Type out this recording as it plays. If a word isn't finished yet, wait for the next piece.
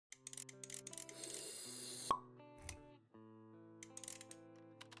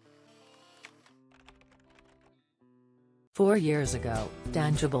4 years ago,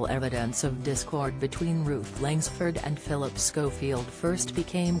 tangible evidence of discord between Ruth Langsford and Philip Schofield first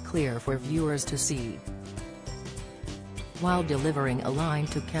became clear for viewers to see. While delivering a line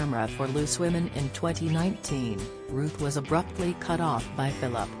to camera for Loose Women in 2019, Ruth was abruptly cut off by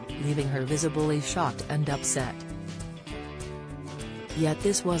Philip, leaving her visibly shocked and upset. Yet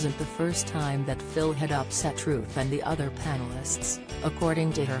this wasn't the first time that Phil had upset Ruth and the other panelists,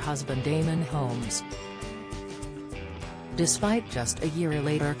 according to her husband Eamon Holmes. Despite just a year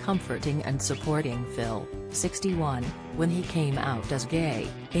later comforting and supporting Phil, 61, when he came out as gay,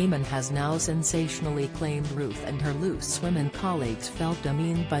 Eamon has now sensationally claimed Ruth and her Loose Women colleagues felt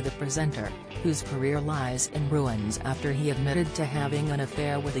demeaned by the presenter, whose career lies in ruins after he admitted to having an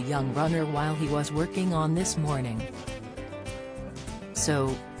affair with a young runner while he was working on This Morning.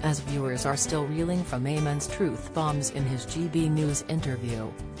 So, as viewers are still reeling from Eamon's truth bombs in his GB News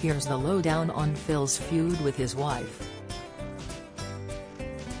interview, here's the lowdown on Phil's feud with his wife.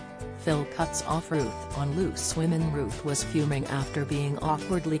 Phil cuts off Ruth on Loose Women. Ruth was fuming after being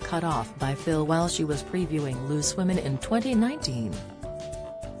awkwardly cut off by Phil while she was previewing Loose Women in 2019.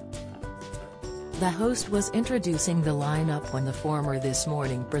 The host was introducing the lineup when the former This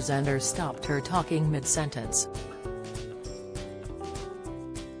Morning presenter stopped her talking mid-sentence.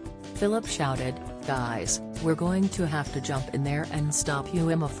 Philip shouted, "Guys, we're going to have to jump in there and stop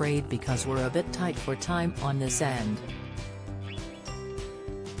you, I'm afraid, because we're a bit tight for time on this end."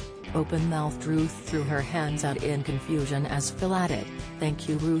 Open-mouthed Ruth threw her hands out in confusion as Phil added, "Thank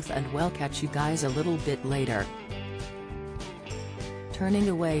you Ruth, and we'll catch you guys a little bit later." Turning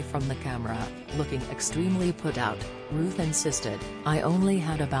away from the camera, looking extremely put out, Ruth insisted, "I only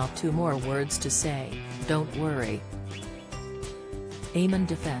had about 2 more words to say, don't worry." Eamon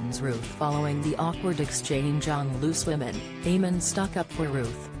defends Ruth following the awkward exchange on Loose Women. Eamon stuck up for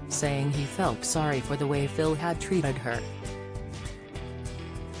Ruth, saying he felt sorry for the way Phil had treated her.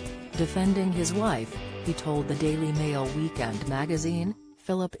 Defending his wife, he told the Daily Mail Weekend magazine,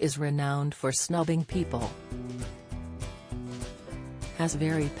 "Philip is renowned for snubbing people. Has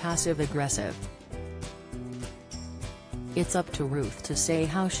very passive-aggressive. It's up to Ruth to say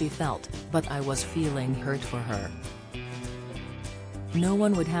how she felt, but I was feeling hurt for her. No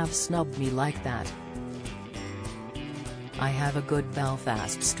one would have snubbed me like that. I have a good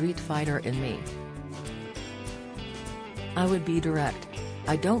Belfast street fighter in me. I would be direct.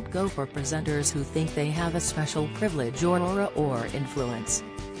 I don't go for presenters who think they have a special privilege or aura or influence."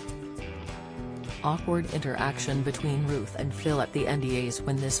 Awkward interaction between Ruth and Phil at the NDAs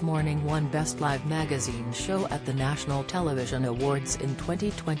when This Morning won Best Live Magazine Show at the National Television Awards in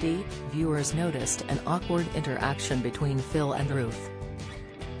 2020, viewers noticed an awkward interaction between Phil and Ruth.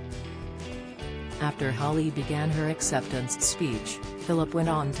 After Holly began her acceptance speech, Philip went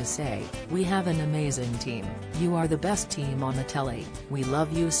on to say, "We have an amazing team, you are the best team on the telly, we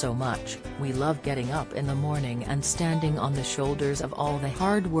love you so much, we love getting up in the morning and standing on the shoulders of all the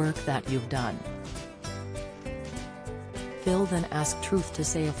hard work that you've done." Phil then asked Ruth to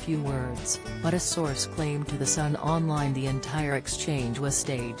say a few words, but a source claimed to The Sun Online the entire exchange was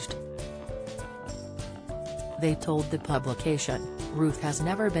staged. They told the publication, "Ruth has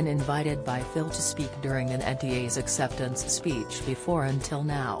never been invited by Phil to speak during an NTA's acceptance speech before until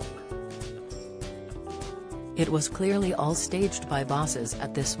now. It was clearly all staged by bosses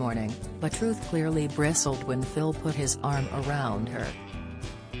at This Morning, but Ruth clearly bristled when Phil put his arm around her."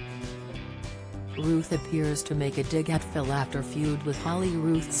 Ruth appears to make a dig at Phil after feud with Holly.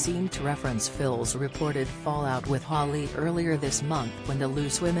 Ruth seemed to reference Phil's reported fallout with Holly earlier this month when the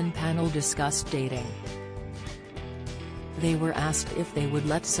Loose Women panel discussed dating. They were asked if they would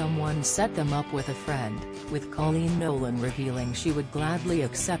let someone set them up with a friend, with Colleen Nolan revealing she would gladly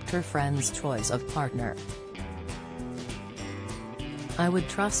accept her friend's choice of partner. "I would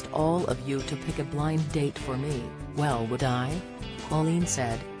trust all of you to pick a blind date for me, well would I?" Colleen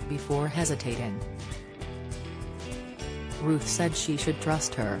said, before hesitating. Ruth said she should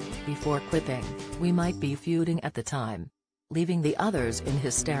trust her, before quipping, "We might be feuding at the time," leaving the others in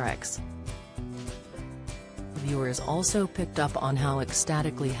hysterics. Viewers also picked up on how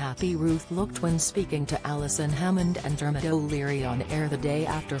ecstatically happy Ruth looked when speaking to Alison Hammond and Dermot O'Leary on air the day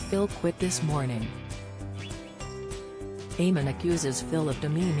after Phil quit This Morning. Eamon accuses Phil of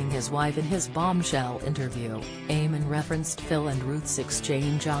demeaning his wife in his bombshell interview. Eamon referenced Phil and Ruth's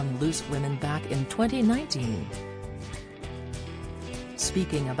exchange on Loose Women back in 2019.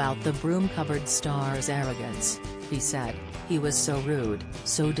 Speaking about the broom-covered star's arrogance, he said, "He was so rude,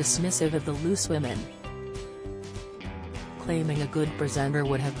 so dismissive of the Loose Women." Claiming a good presenter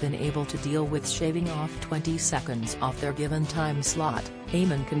would have been able to deal with shaving off 20 seconds off their given time slot,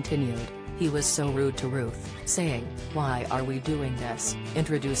 Eamon continued, He was so rude to Ruth, saying, "Why are we doing this,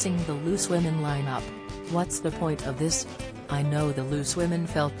 introducing the loose women lineup? What's the point of this?" I know the loose women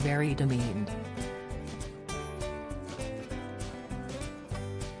felt very demeaned.